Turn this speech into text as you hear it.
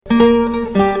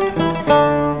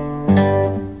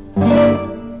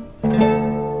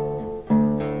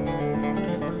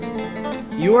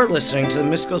listening to the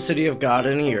Mystical City of God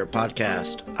in a Year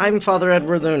podcast. I'm Father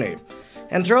Edward Looney,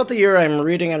 and throughout the year I'm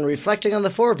reading and reflecting on the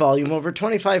 4-volume, over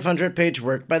 2,500-page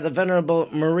work by the Venerable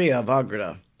Maria of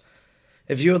Agreda.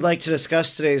 If you would like to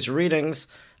discuss today's readings,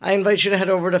 I invite you to head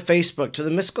over to Facebook to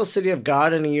the Mystical City of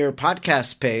God in a Year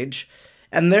podcast page,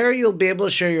 and there you'll be able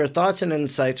to share your thoughts and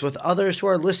insights with others who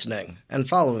are listening and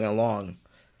following along.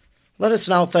 Let us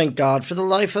now thank God for the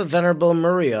life of Venerable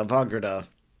Maria of Agreda.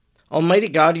 Almighty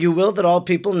God, you will that all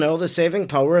people know the saving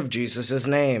power of Jesus'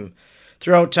 name.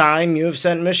 Throughout time, you have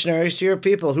sent missionaries to your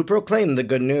people who proclaim the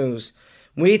good news.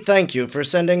 We thank you for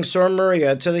sending Sor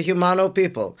Maria to the Humano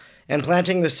people and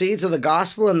planting the seeds of the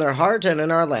gospel in their heart and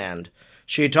in our land.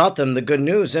 She taught them the good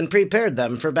news and prepared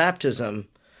them for baptism.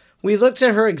 We look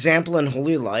to her example in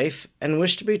holy life and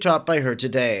wish to be taught by her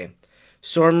today.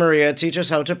 Sor Maria, teach us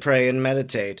how to pray and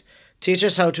meditate. Teach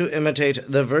us how to imitate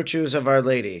the virtues of Our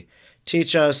Lady.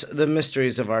 Teach us the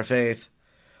mysteries of our faith.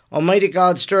 Almighty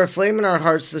God, stir aflame in our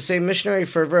hearts the same missionary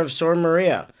fervor of Sor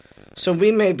Maria, so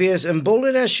we may be as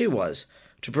emboldened as she was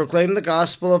to proclaim the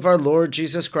gospel of our Lord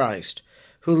Jesus Christ,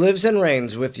 who lives and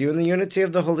reigns with you in the unity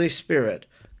of the Holy Spirit,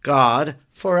 God,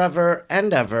 forever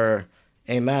and ever.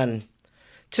 Amen.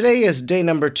 Today is day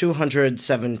number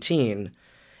 217,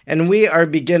 and we are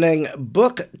beginning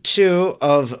Book 2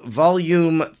 of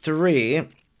Volume 3.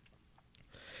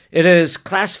 It is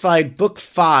classified Book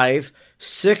 5,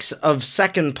 6 of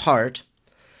second part.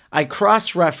 I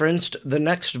cross-referenced the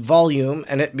next volume,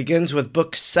 and it begins with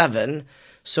Book 7,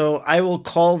 so I will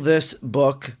call this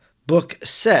book Book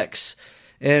 6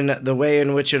 in the way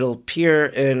in which it'll appear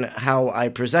in how I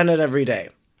present it every day.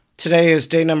 Today is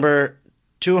day number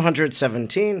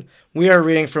 217. We are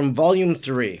reading from Volume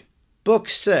 3, Book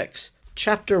 6,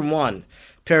 Chapter 1,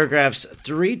 paragraphs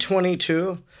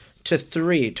 322 to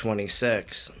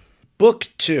 326. Book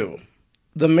 2,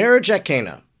 The Marriage at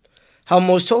Cana. How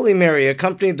Most Holy Mary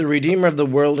accompanied the Redeemer of the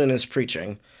world in his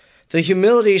preaching, the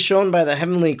humility shown by the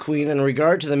Heavenly Queen in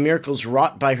regard to the miracles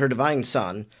wrought by her divine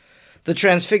Son, the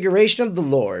transfiguration of the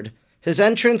Lord, his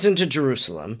entrance into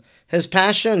Jerusalem, his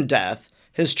passion and death,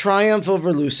 his triumph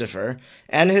over Lucifer,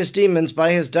 and his demons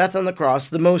by his death on the cross,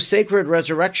 the most sacred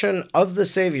resurrection of the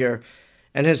Savior,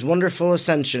 and his wonderful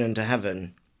ascension into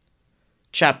heaven.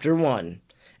 Chapter 1.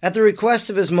 At the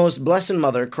request of his most blessed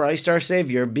Mother, Christ our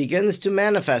Savior begins to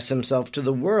manifest himself to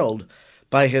the world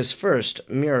by his first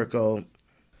miracle.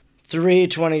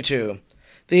 322.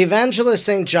 The evangelist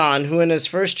St. John, who in his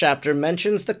first chapter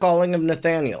mentions the calling of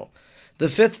Nathanael, the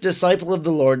 5th disciple of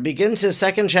the Lord, begins his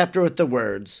second chapter with the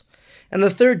words, "And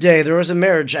the third day there was a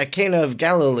marriage at Cana of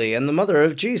Galilee, and the mother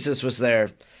of Jesus was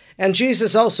there. And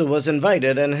Jesus also was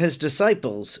invited, and his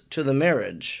disciples, to the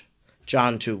marriage."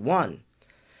 John 2:1.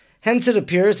 Hence it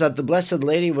appears that the Blessed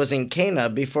Lady was in Cana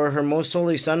before her Most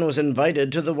Holy Son was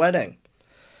invited to the wedding.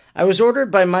 I was ordered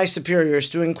by my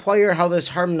superiors to inquire how this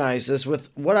harmonizes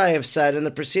with what I have said in the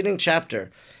preceding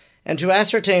chapter, and to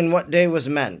ascertain what day was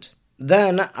meant.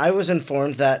 Then I was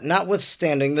informed that,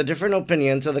 notwithstanding the different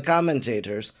opinions of the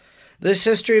commentators, this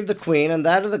history of the Queen and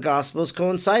that of the Gospels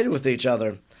coincided with each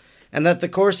other, and that the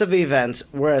course of events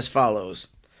were as follows.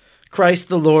 Christ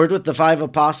the Lord with the 5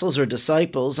 apostles or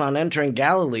disciples on entering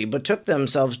Galilee betook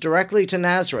themselves directly to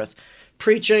Nazareth,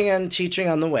 preaching and teaching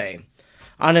on the way.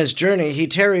 On his journey he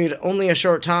tarried only a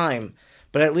short time,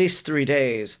 but at least 3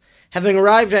 days. Having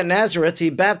arrived at Nazareth, he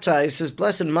baptized his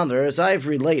blessed mother, as I have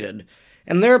related,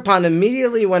 and thereupon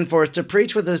immediately went forth to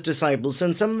preach with his disciples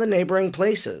in some of the neighboring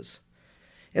places.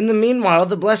 In the meanwhile,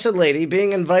 the Blessed Lady,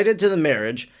 being invited to the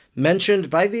marriage mentioned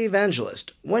by the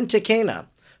evangelist, went to Cana,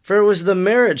 for it was the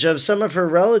marriage of some of her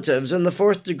relatives in the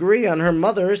 4th degree on her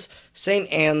mother's, St.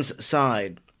 Anne's,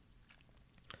 side.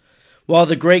 While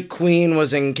the great Queen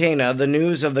was in Cana, the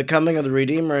news of the coming of the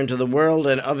Redeemer into the world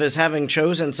and of his having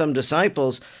chosen some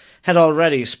disciples had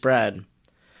already spread.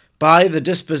 By the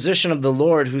disposition of the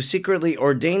Lord, who secretly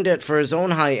ordained it for his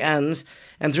own high ends,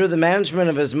 and through the management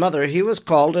of his mother, he was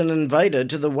called and invited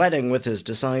to the wedding with his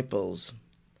disciples.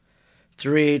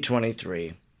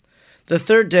 323. The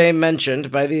third day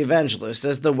mentioned by the evangelist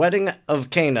as the wedding of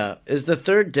Cana is the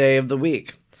third day of the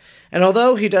week. And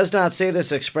although he does not say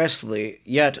this expressly,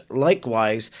 yet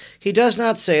likewise he does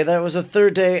not say that it was the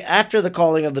third day after the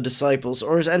calling of the disciples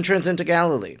or his entrance into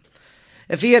Galilee.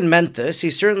 If he had meant this,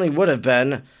 he certainly would have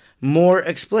been more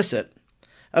explicit.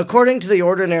 According to the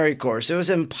ordinary course, it was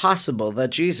impossible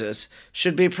that Jesus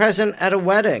should be present at a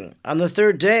wedding on the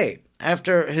third day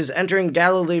after his entering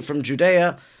Galilee from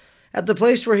Judea, at the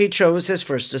place where he chose his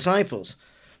first disciples.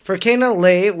 For Cana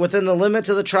lay within the limits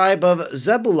of the tribe of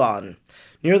Zebulun,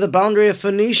 near the boundary of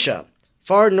Phoenicia,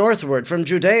 far northward from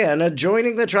Judea and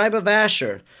adjoining the tribe of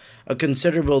Asher, a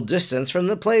considerable distance from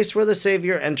the place where the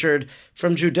Savior entered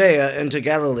from Judea into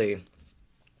Galilee.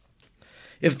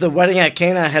 If the wedding at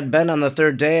Cana had been on the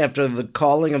third day after the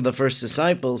calling of the first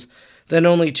disciples, then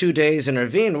only 2 days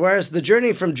intervened, whereas the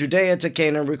journey from Judea to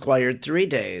Cana required 3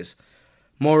 days.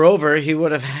 Moreover, he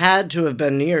would have had to have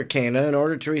been near Cana in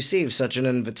order to receive such an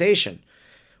invitation,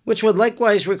 which would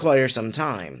likewise require some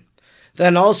time.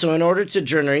 Then also, in order to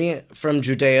journey from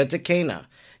Judea to Cana,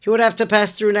 he would have to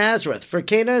pass through Nazareth, for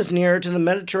Cana is nearer to the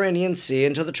Mediterranean Sea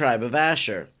and to the tribe of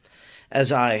Asher,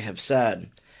 as I have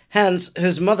said. Hence,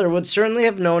 his mother would certainly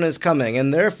have known his coming,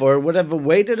 and therefore would have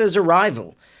awaited his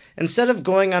arrival, instead of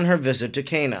going on her visit to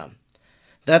Cana.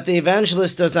 That the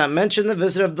evangelist does not mention the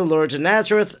visit of the Lord to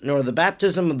Nazareth, nor the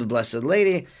baptism of the Blessed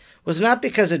Lady, was not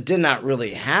because it did not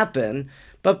really happen,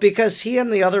 but because he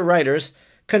and the other writers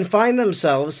confine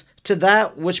themselves to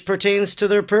that which pertains to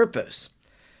their purpose.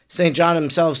 St. John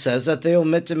himself says that they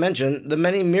omit to mention the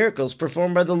many miracles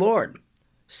performed by the Lord.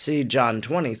 See John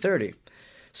 20:30,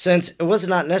 since it was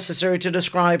not necessary to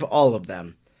describe all of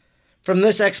them. From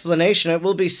this explanation it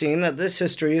will be seen that this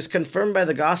history is confirmed by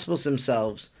the Gospels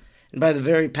themselves and by the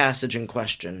very passage in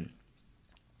question.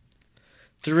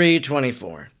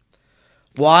 3:24.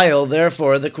 While,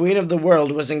 therefore, the Queen of the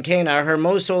world was in Cana, her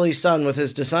most holy Son with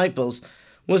his disciples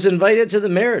was invited to the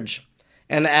marriage,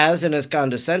 and as in his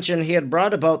condescension he had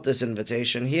brought about this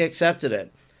invitation, he accepted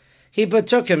it. He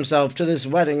betook himself to this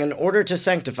wedding in order to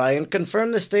sanctify and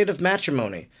confirm the state of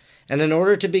matrimony, and in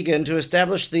order to begin to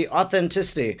establish the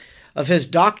authenticity of his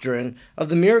doctrine of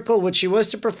the miracle which he was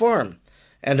to perform,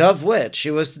 and of which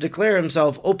he was to declare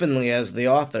himself openly as the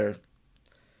author.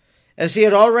 As he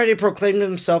had already proclaimed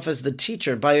himself as the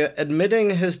teacher by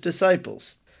admitting his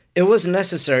disciples, it was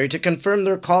necessary to confirm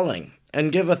their calling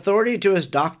and give authority to his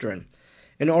doctrine,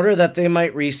 in order that they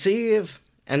might receive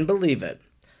and believe it.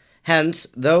 Hence,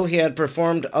 though he had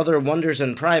performed other wonders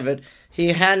in private, he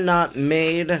had not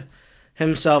made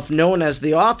himself known as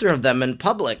the author of them in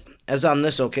public, as on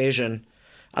this occasion.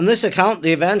 On this account,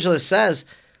 the evangelist says,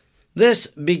 "This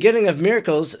beginning of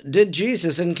miracles did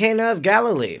Jesus in Cana of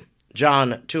Galilee,"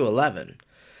 John 2:11.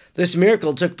 This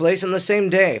miracle took place on the same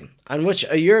day on which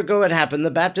a year ago had happened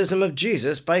the baptism of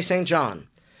Jesus by St. John.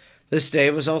 This day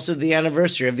was also the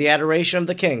anniversary of the adoration of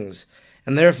the kings,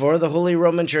 and therefore the Holy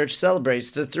Roman Church celebrates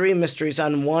the 3 mysteries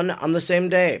on the same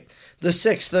day, the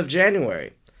 6th of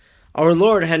January. Our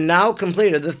Lord had now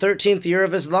completed the 13th year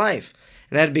of his life,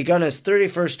 and had begun his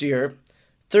 31st year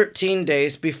 13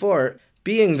 days before,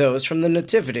 being those from the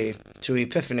Nativity to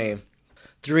Epiphany.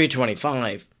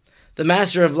 3:25. The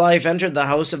Master of Life entered the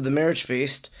house of the marriage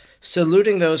feast,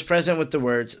 saluting those present with the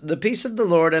words, "The peace of the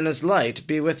Lord and his light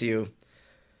be with you,"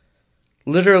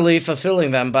 literally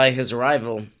fulfilling them by his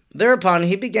arrival. Thereupon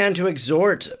he began to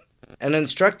exhort and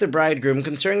instruct the bridegroom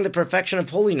concerning the perfection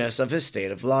of holiness of his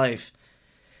state of life.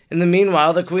 In the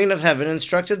meanwhile, the Queen of Heaven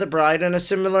instructed the bride in a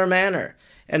similar manner,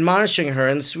 admonishing her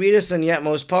in sweetest and yet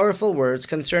most powerful words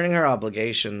concerning her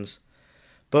obligations.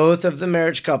 Both of the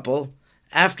marriage couple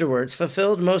afterwards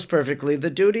fulfilled most perfectly the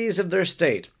duties of their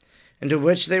state, into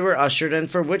which they were ushered and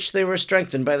for which they were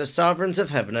strengthened by the sovereigns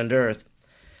of heaven and earth.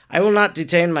 I will not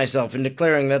detain myself in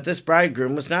declaring that this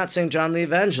bridegroom was not St. John the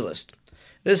Evangelist.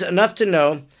 It is enough to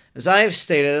know, as I have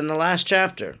stated in the last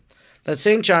chapter, that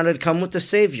St. John had come with the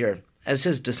Savior as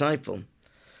his disciple.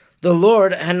 The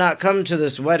Lord had not come to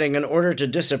this wedding in order to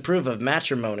disapprove of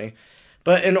matrimony,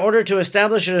 but in order to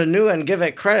establish it anew and give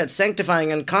it credit,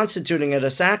 sanctifying and constituting it a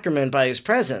sacrament by his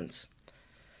presence.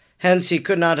 Hence he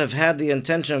could not have had the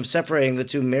intention of separating the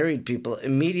 2 married people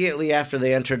immediately after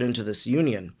they entered into this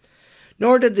union.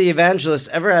 Nor did the evangelist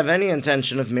ever have any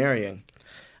intention of marrying.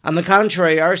 On the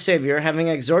contrary, our Savior, having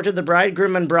exhorted the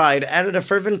bridegroom and bride, added a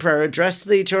fervent prayer addressed to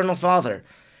the Eternal Father,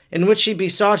 in which he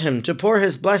besought him to pour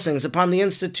his blessings upon the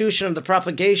institution of the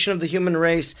propagation of the human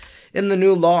race in the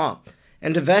new law,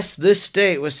 and to vest this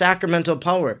state with sacramental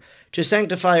power, to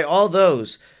sanctify all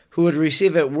those who would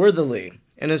receive it worthily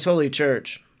in his holy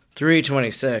church.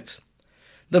 3:26.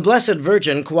 The Blessed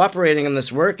Virgin, cooperating in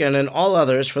this work and in all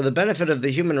others for the benefit of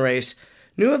the human race,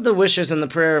 knew of the wishes and the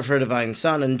prayer of her divine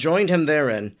Son, and joined him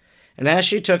therein, and as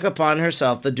she took upon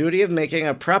herself the duty of making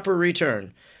a proper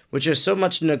return, which is so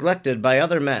much neglected by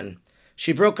other men,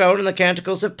 she broke out in the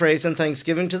canticles of praise and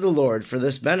thanksgiving to the Lord for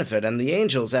this benefit, and the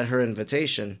angels, at her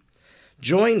invitation,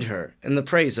 joined her in the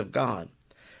praise of God.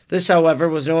 This, however,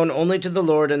 was known only to the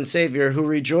Lord and Savior, who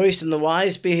rejoiced in the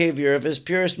wise behavior of his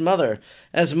purest mother,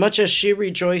 as much as she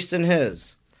rejoiced in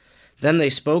his. Then they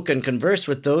spoke and conversed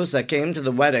with those that came to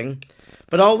the wedding,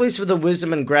 but always with a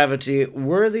wisdom and gravity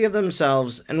worthy of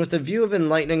themselves, and with the view of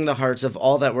enlightening the hearts of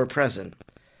all that were present.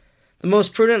 The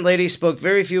most prudent lady spoke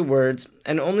very few words,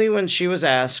 and only when she was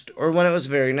asked or when it was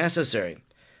very necessary.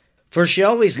 For she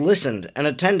always listened and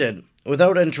attended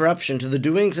without interruption to the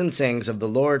doings and sayings of the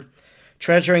Lord,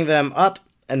 treasuring them up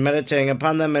and meditating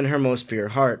upon them in her most pure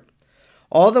heart.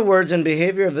 All the words and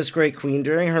behavior of this great queen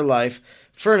during her life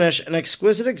furnish an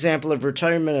exquisite example of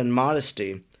retirement and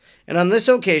modesty, and on this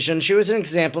occasion she was an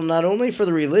example not only for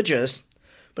the religious,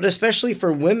 but especially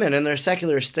for women in their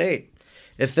secular state,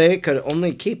 if they could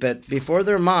only keep it before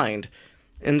their mind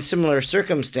in similar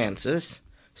circumstances,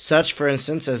 such, for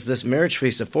instance, as this marriage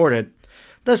feast afforded,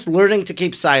 thus learning to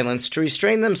keep silence, to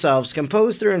restrain themselves,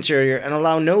 compose their interior, and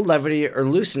allow no levity or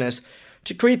looseness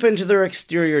to creep into their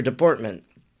exterior deportment.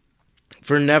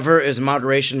 For never is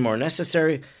moderation more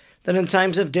necessary than in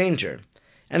times of danger,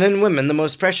 and in women the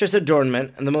most precious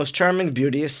adornment and the most charming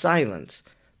beauty is silence,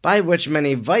 by which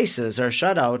many vices are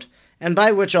shut out, and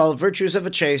by which all virtues of a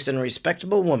chaste and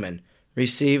respectable woman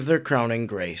receive their crowning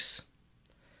grace.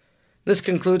 This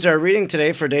concludes our reading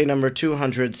today for day number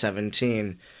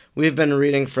 217. We've been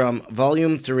reading from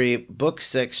Volume 3, Book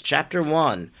 6, Chapter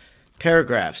 1,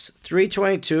 paragraphs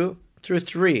 322 through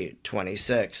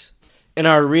 326. In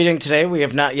our reading today, we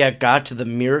have not yet got to the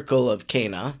miracle of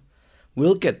Cana.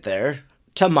 We'll get there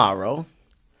tomorrow.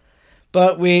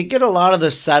 But we get a lot of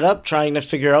the setup, trying to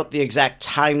figure out the exact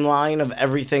timeline of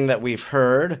everything that we've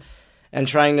heard, and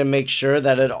trying to make sure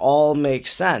that it all makes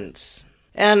sense.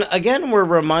 And again, we're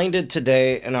reminded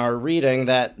today in our reading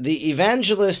that the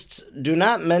evangelists do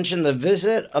not mention the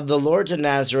visit of the Lord to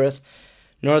Nazareth,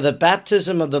 nor the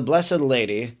baptism of the Blessed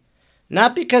Lady,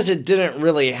 not because it didn't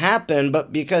really happen,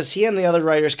 but because he and the other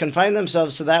writers confine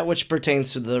themselves to that which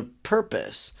pertains to their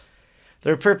purpose.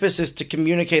 Their purpose is to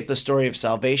communicate the story of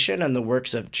salvation and the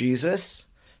works of Jesus.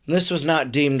 This was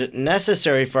not deemed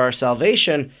necessary for our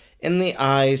salvation in the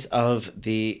eyes of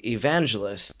the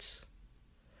evangelists.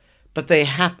 But they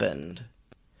happened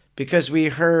because we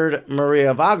heard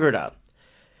Maria of Agreda.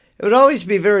 It would always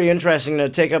be very interesting to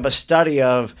take up a study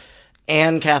of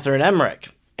Anne Catherine Emmerich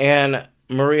and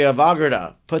Maria of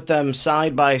Agreda, put them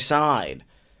side by side.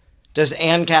 Does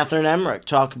Anne Catherine Emmerich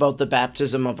talk about the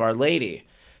baptism of Our Lady,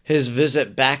 his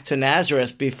visit back to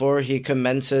Nazareth before he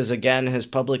commences again his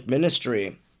public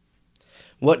ministry?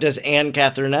 What does Anne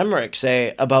Catherine Emmerich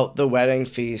say about the wedding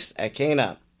feast at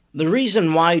Cana? The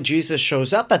reason why Jesus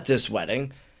shows up at this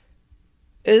wedding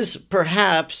is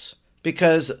perhaps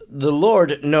because the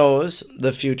Lord knows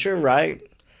the future, right?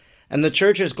 And the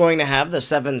church is going to have the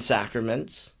 7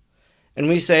 sacraments. And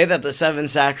we say that the 7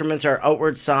 sacraments are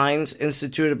outward signs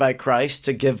instituted by Christ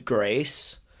to give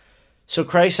grace. So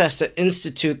Christ has to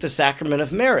institute the sacrament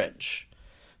of marriage.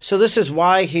 So this is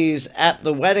why he's at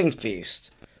the wedding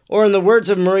feast. Or in the words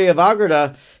of Maria of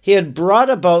Agreda, he had brought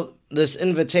about this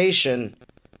invitation,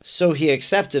 so he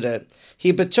accepted it.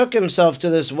 He betook himself to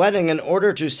this wedding in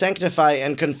order to sanctify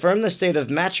and confirm the state of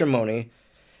matrimony,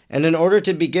 and in order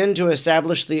to begin to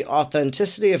establish the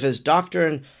authenticity of his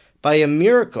doctrine by a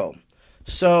miracle.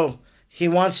 So he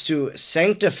wants to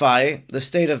sanctify the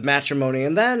state of matrimony,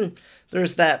 and then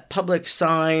there's that public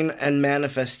sign and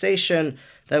manifestation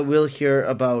that we'll hear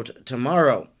about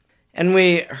tomorrow. And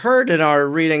we heard in our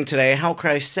reading today how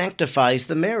Christ sanctifies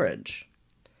the marriage.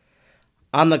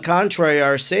 On the contrary,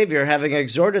 our Savior, having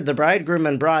exhorted the bridegroom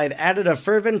and bride, added a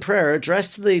fervent prayer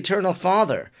addressed to the Eternal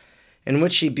Father, in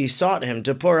which he besought him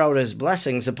to pour out his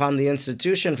blessings upon the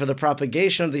institution for the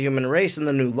propagation of the human race in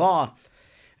the new law,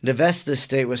 and to vest this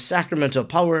state with sacramental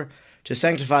power to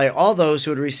sanctify all those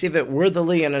who would receive it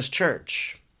worthily in his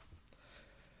church.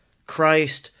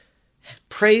 Christ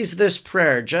prays this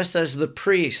prayer just as the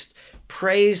priest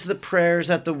prays the prayers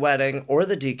at the wedding, or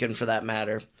the deacon for that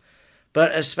matter, but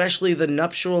especially the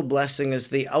nuptial blessing is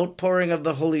the outpouring of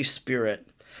the Holy Spirit,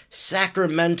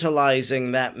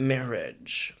 sacramentalizing that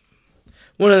marriage.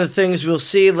 One of the things we'll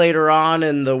see later on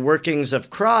in the workings of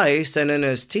Christ and in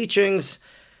his teachings,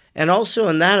 and also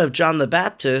in that of John the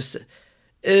Baptist,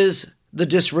 is the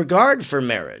disregard for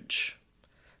marriage.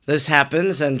 This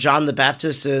happens, and John the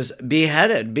Baptist is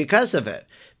beheaded because of it,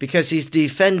 because he's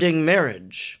defending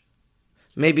marriage.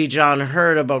 Maybe John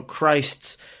heard about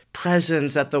Christ's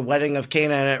presence at the wedding of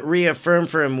Cana, and it reaffirmed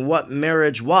for him what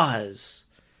marriage was.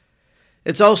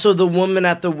 It's also the woman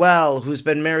at the well who's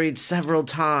been married several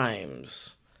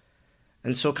times.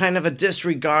 And so kind of a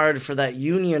disregard for that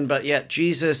union, but yet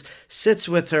Jesus sits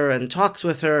with her and talks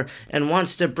with her and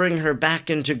wants to bring her back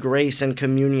into grace and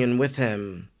communion with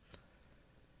him.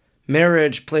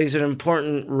 Marriage plays an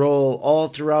important role all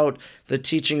throughout the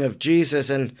teaching of Jesus,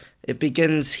 and it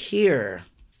begins here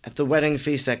at the wedding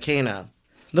feast at Cana.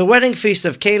 The wedding feast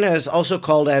of Cana is also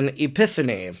called an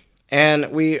epiphany,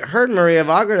 and we heard Maria of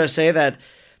Agreda say that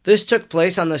This took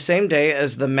place on the same day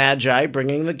as the Magi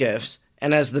bringing the gifts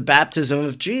and as the baptism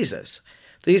of Jesus.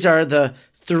 These are the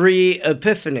 3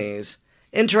 epiphanies.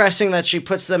 Interesting that she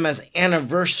puts them as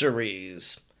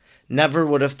anniversaries. Never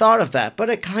would have thought of that, but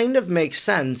it kind of makes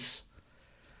sense.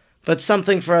 But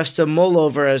something for us to mull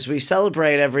over as we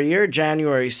celebrate every year,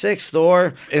 January 6th,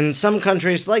 or in some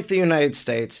countries like the United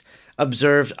States,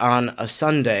 observed on a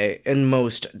Sunday in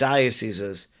most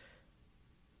dioceses.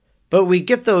 But we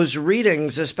get those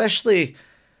readings, especially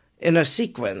in a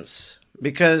sequence,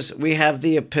 because we have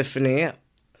the Epiphany,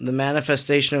 the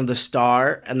manifestation of the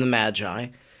star and the Magi.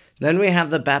 Then we have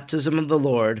the baptism of the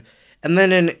Lord. And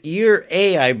then in year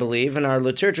A, I believe, in our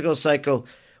liturgical cycle,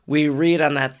 we read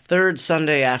on that 3rd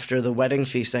Sunday after the wedding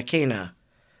feast at Cana.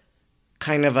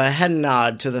 Kind of a head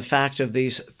nod to the fact of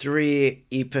these 3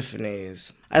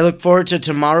 epiphanies. I look forward to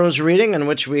tomorrow's reading in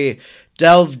which we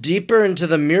delve deeper into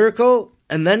the miracle,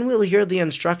 and then we'll hear the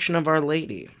instruction of Our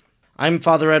Lady. I'm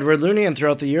Father Edward Looney, and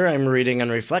throughout the year I'm reading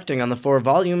and reflecting on the 4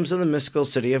 volumes of the Mystical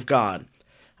City of God.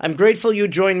 I'm grateful you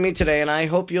joined me today, and I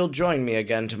hope you'll join me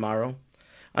again tomorrow.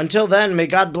 Until then, may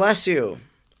God bless you,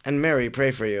 and Mary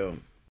pray for you.